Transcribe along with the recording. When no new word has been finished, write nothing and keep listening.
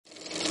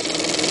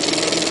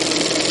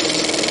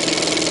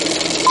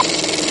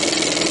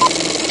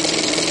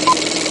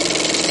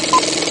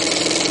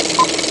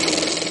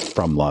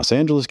From Los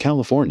Angeles,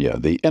 California,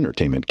 the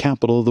entertainment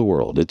capital of the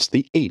world, it's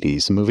the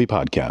 80s Movie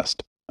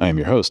Podcast. I am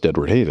your host,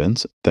 Edward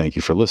Havens. Thank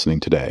you for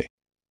listening today.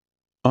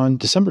 On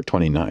December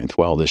 29th,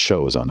 while this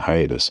show was on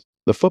hiatus,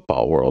 the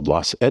football world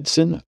lost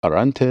Edson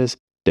Arantes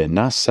de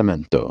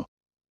Nascimento,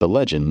 the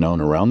legend known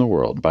around the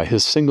world by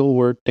his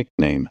single-word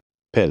nickname,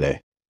 Pelé.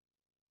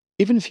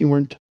 Even if you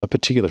weren't a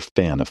particular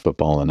fan of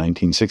football in the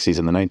 1960s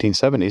and the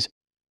 1970s,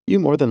 you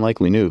more than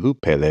likely knew who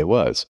Pelé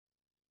was.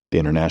 The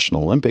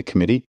International Olympic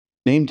Committee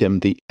named him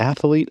the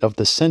Athlete of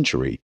the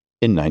Century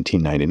in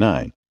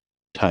 1999.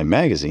 Time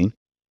magazine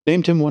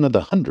named him one of the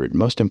 100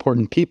 most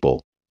important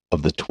people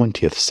of the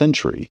 20th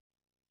century.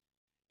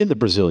 In the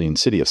Brazilian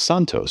city of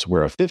Santos,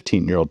 where a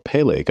 15-year-old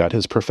Pelé got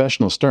his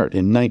professional start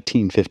in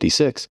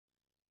 1956,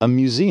 a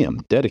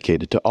museum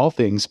dedicated to all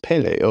things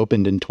Pelé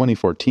opened in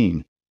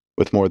 2014,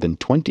 with more than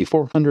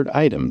 2,400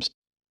 items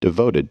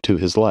devoted to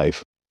his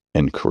life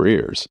and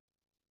careers.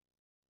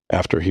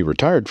 After he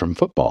retired from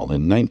football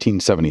in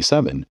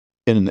 1977,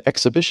 in an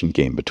exhibition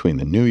game between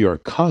the New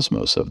York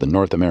Cosmos of the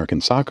North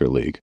American Soccer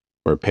League,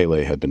 where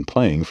Pelé had been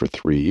playing for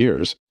 3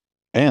 years,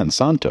 and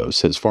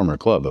Santos, his former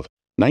club of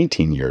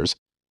 19 years,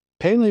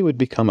 Pelé would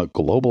become a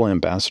global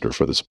ambassador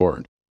for the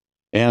sport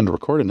and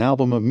record an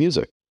album of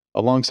music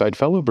alongside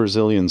fellow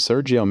Brazilian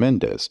Sergio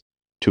Mendes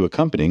to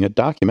accompanying a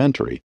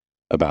documentary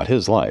about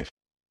his life.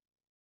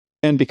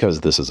 And because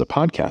this is a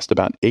podcast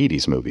about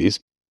 80s movies,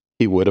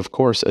 he would, of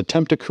course,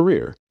 attempt a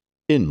career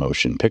in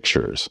motion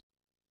pictures.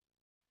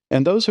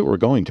 And those who were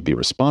going to be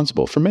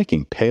responsible for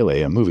making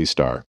Pelé a movie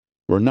star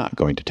were not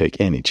going to take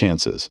any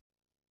chances.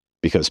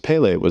 Because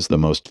Pelé was the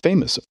most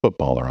famous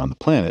footballer on the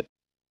planet,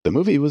 the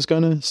movie was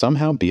going to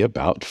somehow be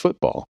about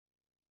football.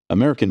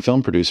 American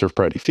film producer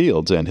Freddie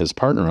Fields and his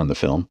partner on the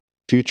film,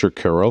 future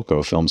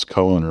Carolco Films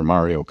co-owner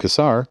Mario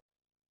Kassar,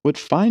 would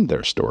find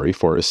their story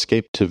for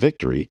Escape to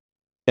Victory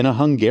in a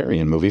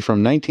Hungarian movie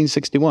from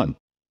 1961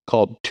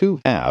 called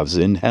Two Halves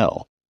in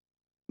Hell.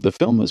 The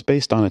film was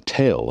based on a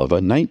tale of a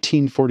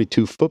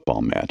 1942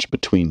 football match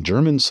between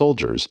German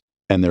soldiers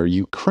and their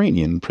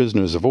Ukrainian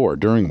prisoners of war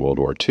during World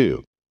War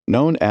II,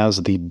 known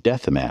as the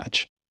Death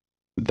Match.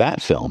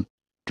 That film,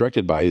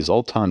 directed by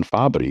Zoltán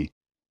Fábri,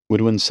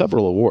 would win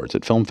several awards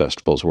at film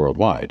festivals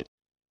worldwide,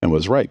 and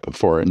was ripe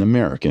for an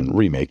American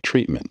remake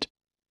treatment.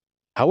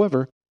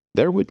 However,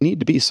 there would need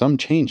to be some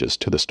changes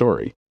to the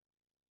story.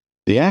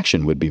 The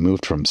action would be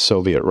moved from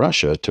Soviet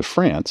Russia to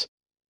France,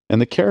 and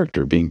the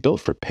character being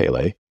built for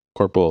Pelé,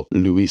 Corporal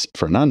Luis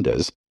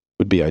Fernandez,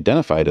 would be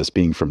identified as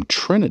being from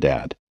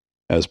Trinidad,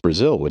 as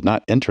Brazil would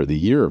not enter the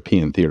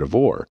European theater of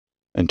war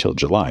until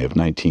July of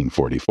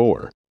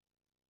 1944.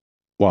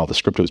 While the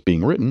script was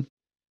being written,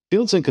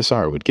 Fields and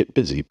Kassar would get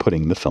busy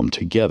putting the film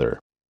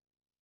together.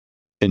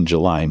 In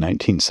July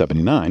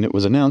 1979, it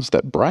was announced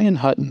that Brian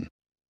Hutton,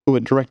 who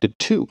had directed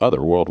 2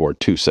 other World War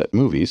II set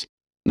movies,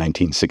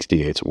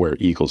 1968's Where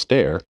Eagles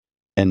Dare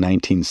and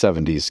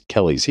 1970's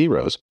Kelly's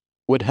Heroes,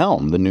 would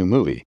helm the new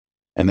movie,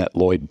 and that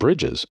Lloyd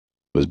Bridges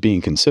was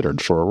being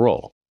considered for a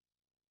role.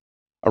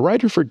 A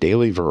writer for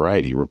Daily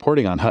Variety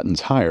reporting on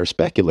Hutton's hire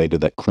speculated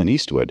that Clint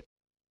Eastwood,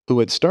 who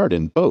had starred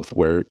in both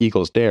Where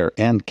Eagles Dare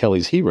and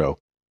Kelly's Hero,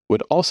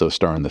 would also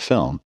star in the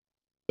film,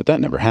 but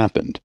that never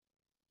happened.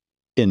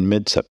 In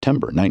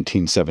mid-September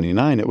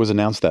 1979, it was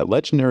announced that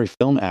legendary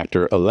film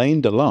actor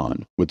Alain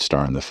Delon would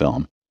star in the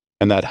film,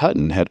 and that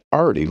Hutton had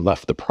already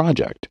left the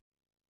project.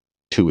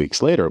 2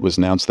 weeks later, it was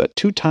announced that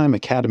 2-time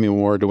Academy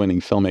Award-winning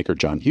filmmaker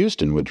John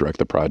Huston would direct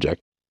the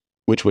project,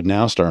 which would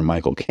now star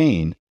Michael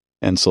Caine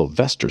and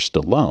Sylvester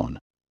Stallone.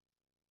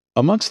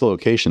 Amongst the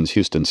locations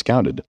Huston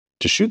scouted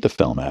to shoot the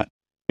film at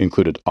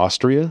included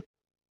Austria,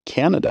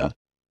 Canada,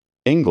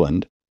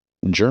 England,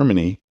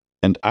 Germany,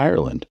 and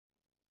Ireland.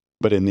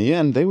 But in the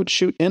end, they would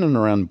shoot in and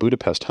around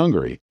Budapest,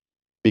 Hungary,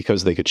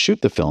 because they could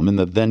shoot the film in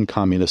the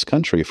then-communist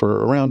country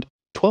for around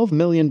 $12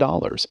 million,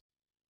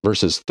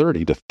 versus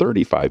 $30 to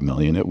 $35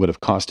 million it would have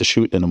cost to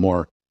shoot in a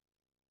more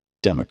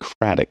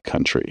democratic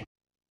country.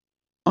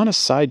 On a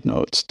side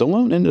note,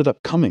 Stallone ended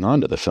up coming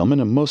onto the film in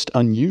a most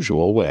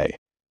unusual way.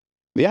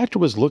 The actor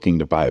was looking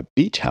to buy a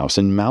beach house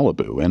in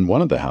Malibu, and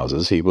one of the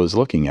houses he was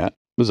looking at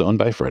was owned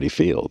by Freddie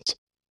Fields.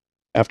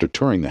 After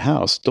touring the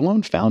house,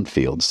 Stallone found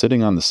Fields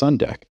sitting on the sun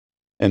deck,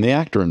 and the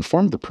actor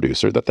informed the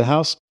producer that the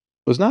house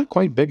was not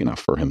quite big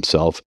enough for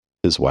himself,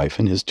 his wife,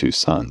 and his 2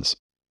 sons.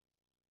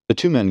 The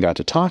 2 men got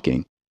to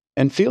talking,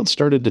 and Fields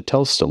started to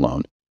tell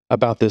Stallone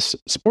about this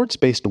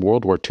sports-based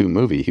World War II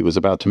movie he was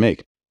about to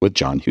make with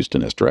John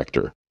Huston as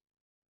director.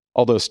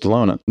 Although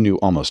Stallone knew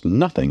almost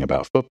nothing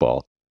about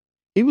football,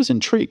 he was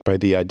intrigued by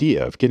the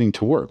idea of getting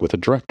to work with a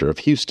director of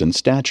Huston's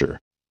stature.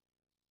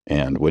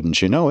 And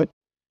wouldn't you know it,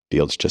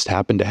 Fields just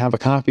happened to have a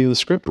copy of the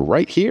script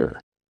right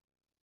here.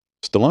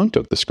 Stallone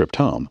took the script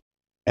home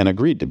and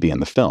agreed to be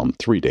in the film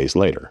 3 days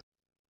later.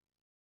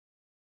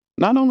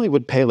 Not only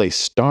would Pelé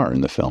star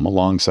in the film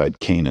alongside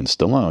Caine and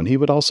Stallone, he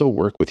would also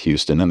work with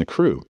Huston and the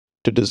crew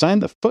to design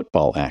the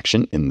football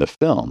action in the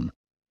film.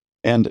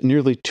 And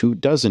nearly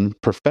 24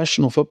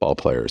 professional football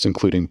players,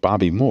 including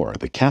Bobby Moore,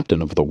 the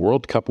captain of the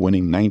World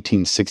Cup-winning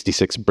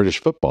 1966 British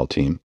football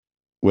team,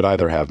 would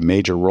either have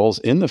major roles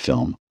in the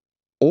film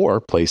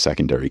or play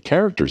secondary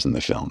characters in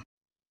the film.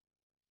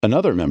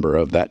 Another member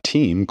of that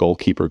team,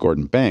 goalkeeper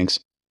Gordon Banks,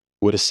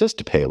 would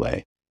assist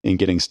Pelé in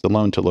getting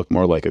Stallone to look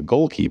more like a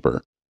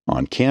goalkeeper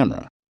on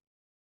camera.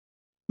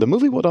 The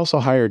movie would also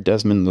hire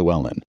Desmond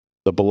Llewellyn,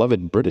 the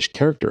beloved British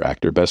character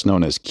actor best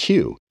known as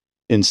Q,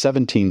 in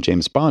 17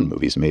 James Bond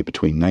movies made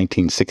between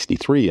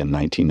 1963 and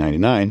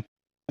 1999,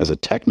 as a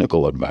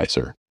technical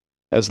advisor,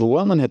 as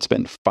Llewellyn had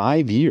spent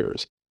 5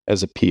 years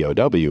as a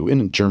POW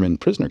in German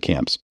prisoner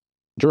camps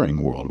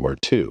during World War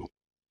II.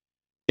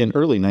 In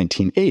early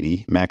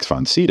 1980, Max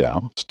von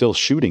Sydow, still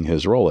shooting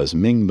his role as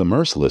Ming the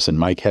Merciless in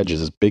Mike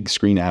Hedges' big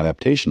screen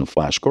adaptation of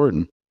Flash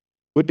Gordon,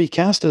 would be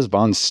cast as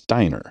von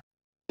Steiner,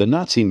 the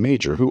Nazi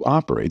major who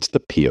operates the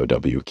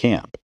POW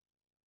camp.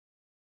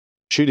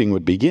 Shooting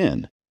would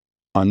begin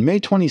on May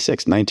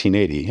 26,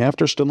 1980,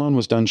 after Stallone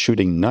was done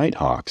shooting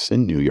Nighthawks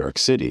in New York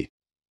City.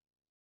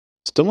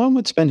 Stallone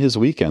would spend his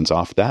weekends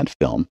off that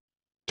film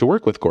to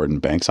work with Gordon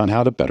Banks on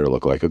how to better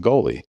look like a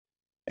goalie,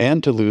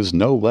 and to lose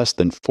no less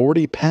than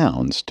 40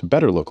 pounds to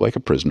better look like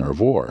a prisoner of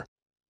war,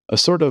 a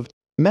sort of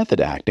method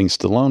acting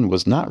Stallone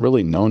was not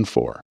really known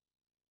for.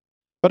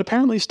 But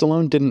apparently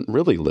Stallone didn't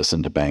really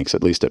listen to Banks,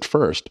 at least at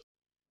first,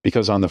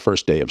 because on the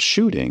first day of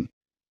shooting,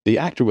 the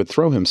actor would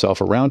throw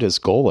himself around his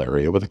goal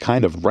area with a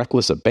kind of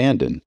reckless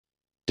abandon,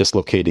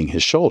 dislocating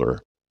his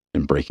shoulder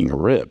and breaking a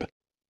rib.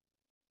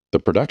 The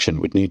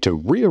production would need to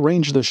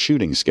rearrange the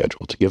shooting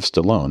schedule to give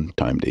Stallone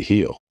time to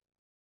heal.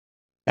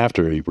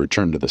 After he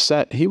returned to the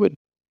set, he would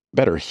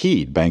better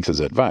heed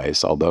Banks's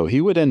advice, although he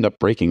would end up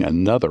breaking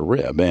another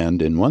rib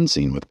and, in one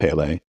scene with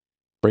Pelé,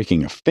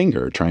 breaking a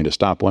finger trying to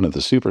stop one of the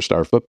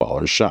superstar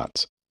footballer's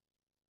shots.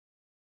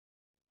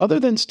 Other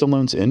than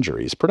Stallone's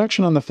injuries,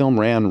 production on the film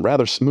ran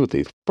rather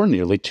smoothly for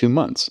nearly 2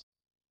 months,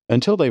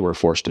 until they were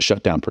forced to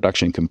shut down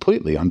production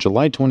completely on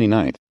July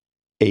 29th,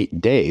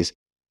 8 days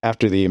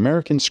after the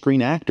American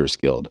Screen Actors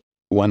Guild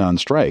went on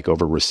strike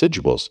over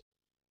residuals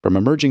from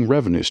emerging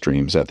revenue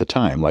streams at the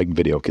time like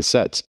video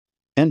cassettes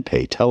and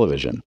pay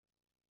television.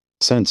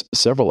 Since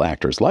several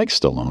actors like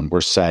Stallone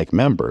were SAG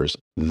members,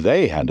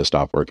 they had to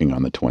stop working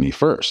on the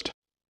 21st,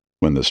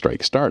 when the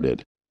strike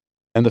started,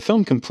 and the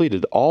film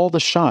completed all the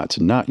shots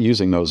not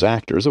using those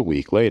actors a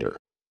week later.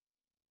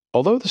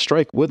 Although the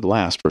strike would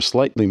last for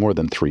slightly more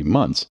than 3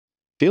 months,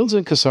 Fields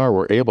and Kassar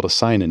were able to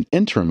sign an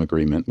interim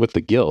agreement with the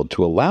Guild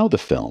to allow the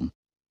film,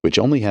 which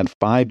only had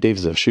 5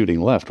 days of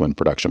shooting left when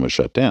production was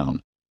shut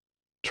down,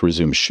 to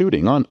resume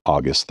shooting on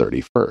August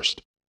 31st.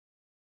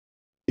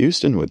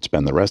 Huston would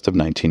spend the rest of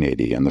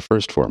 1980 and the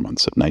first 4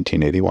 months of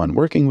 1981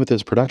 working with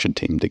his production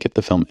team to get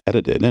the film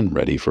edited and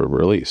ready for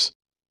release.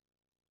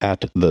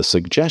 At the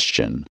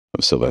suggestion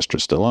of Sylvester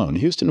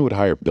Stallone, Huston would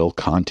hire Bill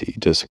Conti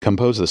to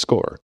compose the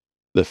score,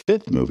 the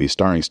 5th movie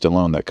starring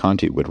Stallone that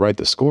Conti would write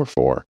the score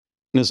for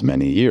in as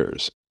many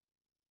years.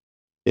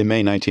 In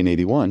May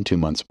 1981, 2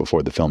 months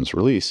before the film's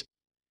release,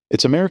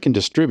 its American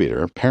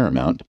distributor,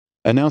 Paramount,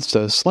 announced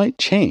a slight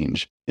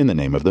change in the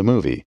name of the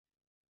movie.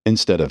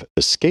 Instead of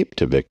Escape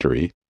to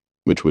Victory,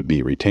 which would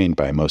be retained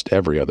by most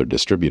every other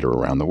distributor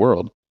around the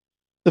world,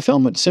 the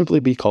film would simply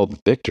be called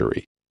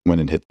Victory when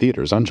it hit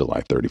theaters on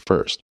July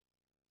 31st.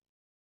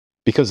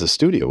 Because the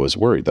studio was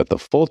worried that the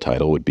full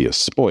title would be a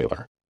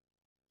spoiler.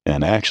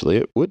 And actually,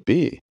 it would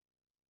be.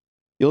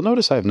 You'll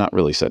notice I have not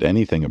really said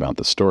anything about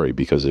the story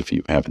because if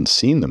you haven't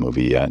seen the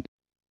movie yet,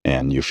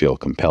 and you feel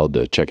compelled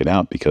to check it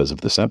out because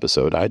of this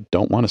episode, I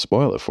don't want to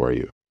spoil it for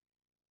you.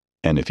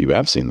 And if you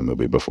have seen the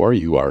movie before,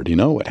 you already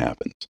know what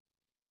happens.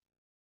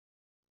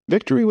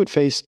 Victory would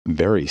face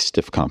very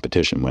stiff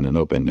competition when it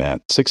opened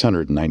at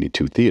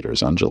 692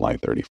 theaters on July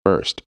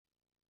 31st.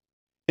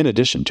 In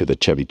addition to the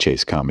Chevy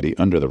Chase comedy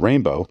Under the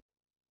Rainbow,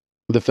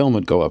 the film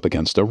would go up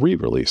against a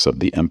re-release of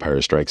The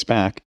Empire Strikes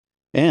Back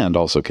and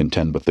also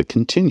contend with the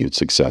continued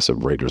success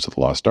of Raiders of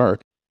the Lost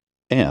Ark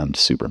and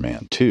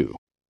Superman 2.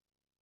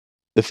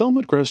 The film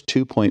would gross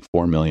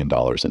 $2.4 million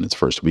in its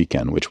first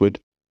weekend, which would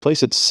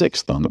place it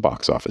 6th on the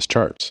box office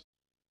charts.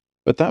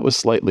 But that was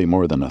slightly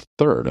more than a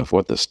third of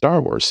what the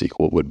Star Wars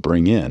sequel would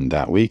bring in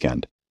that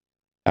weekend,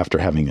 after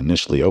having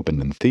initially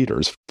opened in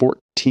theaters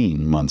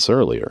 14 months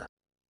earlier.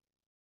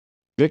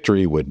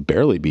 Victory would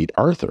barely beat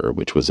Arthur,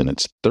 which was in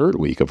its 3rd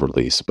week of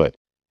release, but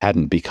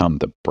hadn't become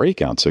the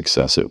breakout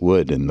success it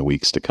would in the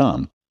weeks to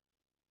come.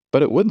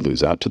 But it would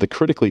lose out to the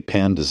critically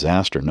panned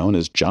disaster known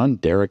as John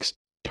Derrick's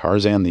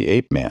Tarzan the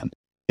Ape Man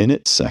in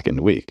its 2nd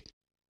week.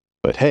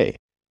 But hey,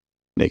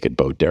 naked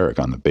Bo Derek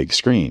on the big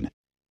screen,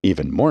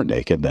 even more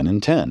naked than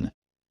in 10.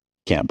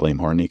 Can't blame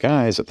horny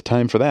guys at the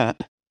time for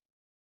that.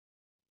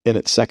 In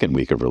its 2nd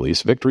week of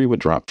release, Victory would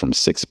drop from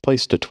 6th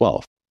place to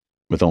 12th,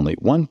 with only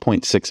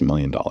 $1.6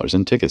 million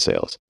in ticket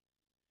sales,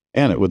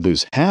 and it would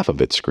lose half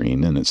of its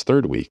screen in its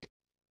 3rd week,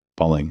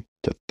 falling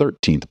to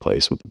 13th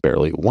place with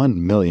barely $1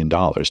 million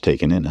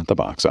taken in at the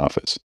box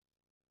office.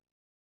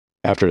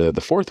 After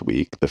the 4th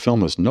week, the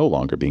film was no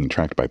longer being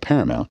tracked by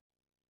Paramount,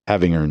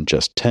 having earned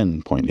just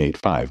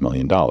 $10.85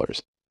 million.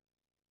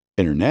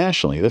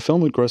 Internationally, the film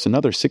would gross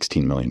another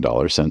 $16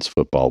 million since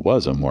football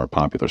was a more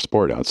popular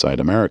sport outside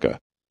America.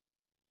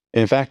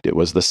 In fact, it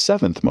was the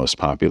seventh most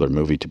popular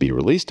movie to be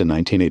released in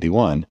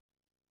 1981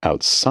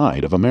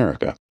 outside of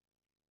America.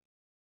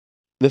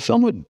 The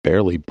film would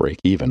barely break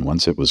even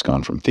once it was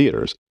gone from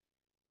theaters,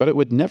 but it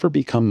would never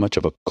become much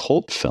of a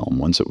cult film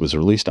once it was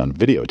released on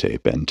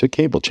videotape and to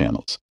cable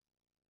channels.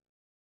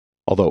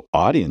 Although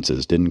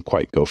audiences didn't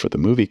quite go for the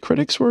movie,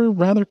 critics were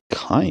rather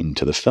kind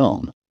to the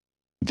film.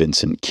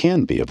 Vincent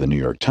Canby of the New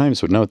York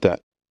Times would note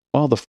that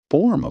while the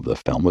form of the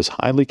film was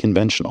highly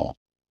conventional,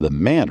 the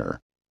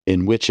manner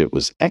in which it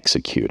was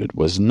executed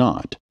was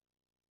not.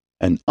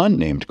 An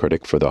unnamed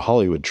critic for the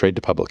Hollywood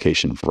trade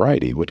publication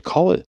Variety would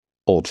call it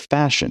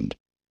old-fashioned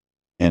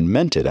and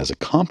meant it as a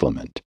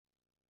compliment.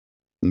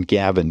 And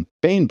Gavin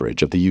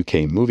Bainbridge of the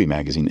UK movie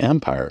magazine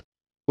Empire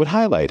would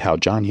highlight how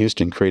John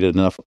Huston created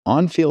enough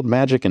on-field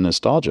magic and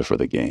nostalgia for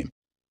the game,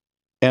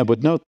 and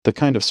would note the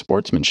kind of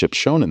sportsmanship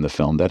shown in the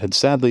film that had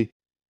sadly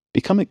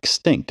become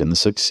extinct in the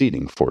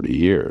succeeding 40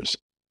 years.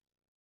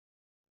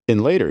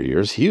 In later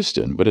years,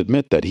 Huston would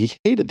admit that he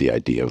hated the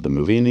idea of the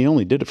movie and he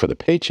only did it for the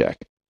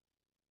paycheck,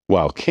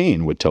 while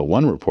Caine would tell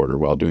one reporter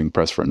while doing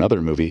press for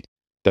another movie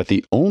that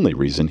the only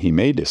reason he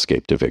made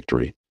Escape to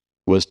Victory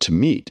was to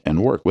meet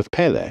and work with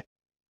Pelé.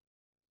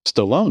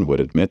 Stallone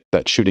would admit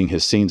that shooting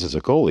his scenes as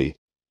a goalie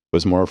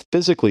was more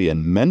physically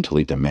and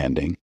mentally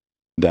demanding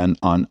than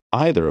on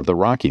either of the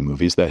Rocky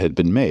movies that had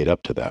been made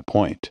up to that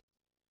point.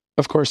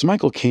 Of course,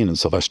 Michael Caine and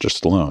Sylvester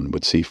Stallone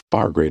would see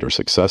far greater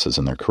successes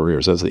in their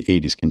careers as the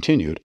 80s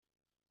continued,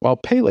 while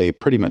Pelé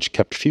pretty much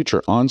kept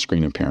future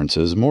on-screen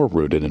appearances more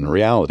rooted in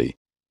reality,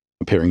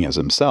 appearing as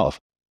himself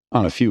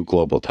on a few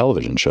global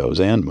television shows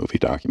and movie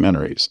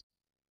documentaries.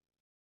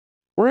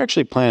 We're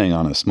actually planning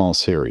on a small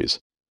series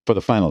for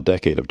the final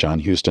decade of John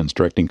Huston's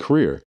directing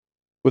career,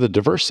 with a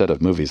diverse set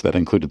of movies that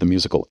included the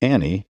musical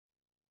Annie,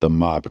 the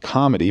mob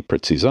comedy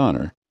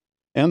Präzisioner,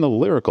 and the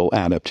lyrical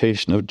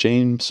adaptation of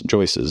James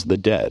Joyce's The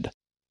Dead.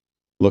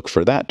 Look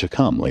for that to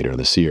come later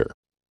this year.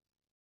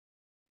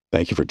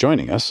 Thank you for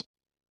joining us.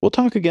 We'll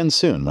talk again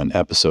soon when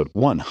episode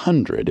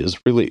 100 is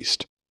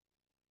released.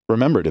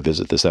 Remember to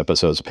visit this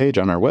episode's page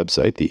on our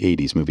website,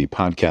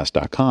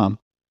 the80smoviepodcast.com,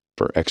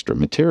 for extra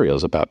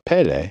materials about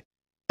Pelé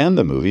and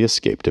the movie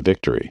Escape to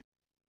Victory.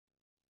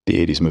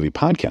 The 80s Movie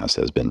Podcast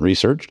has been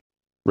researched,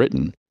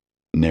 written,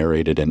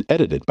 narrated, and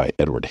edited by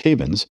Edward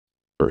Havens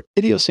for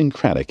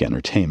Idiosyncratic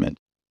Entertainment.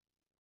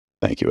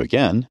 Thank you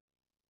again.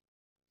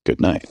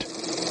 Good night.